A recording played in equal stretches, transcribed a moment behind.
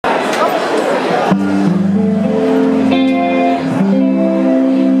Got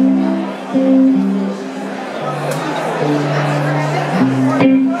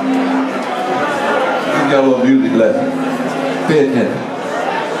a little music lesson. Pay attention.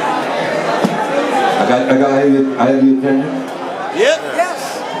 I have your attention? Yep. Yes.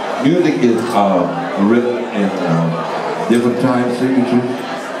 Music is written in different time signatures,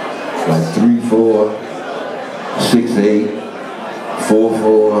 like 3/4, 6/8,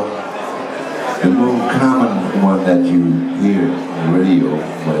 4/4. The most common one that you hear on the radio,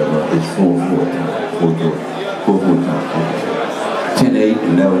 whatever, is 4/4 time, 4/4 time, 10/8,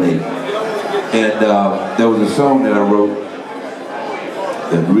 11/8. And there was a song that I wrote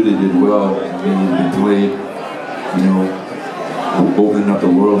that really did well. It's been played, you know, opening up the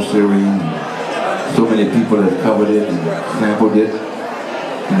World Series. So many people have covered it and sampled it,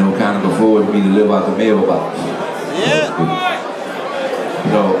 you know, kind of before me to live out the mailbox. Yeah.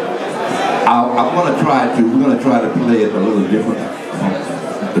 So we're gonna try to play it a little different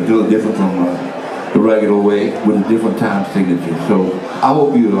from the regular way with a different time signature. So I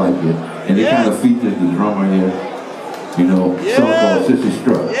hope you like it. And it kind of features the drummer here, you know, song called Sissy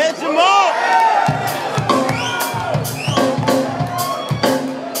Strut. Yeah, Jamal!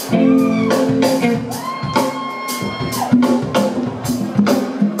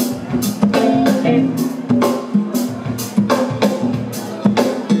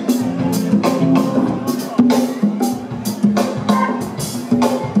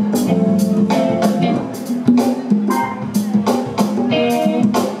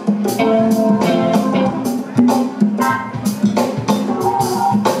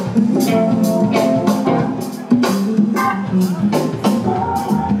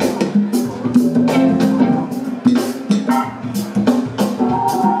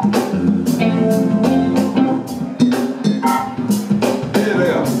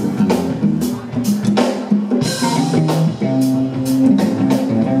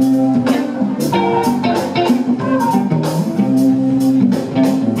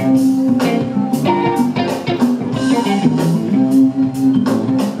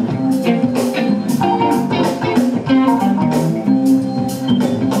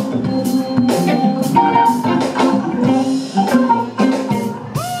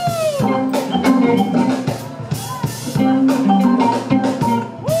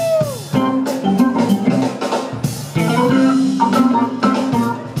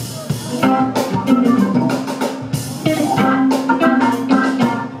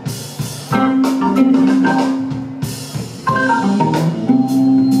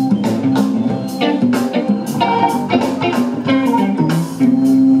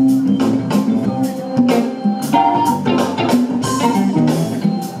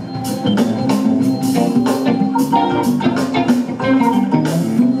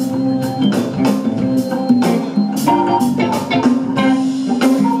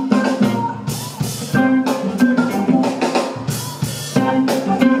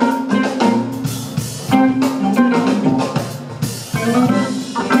 Thank you.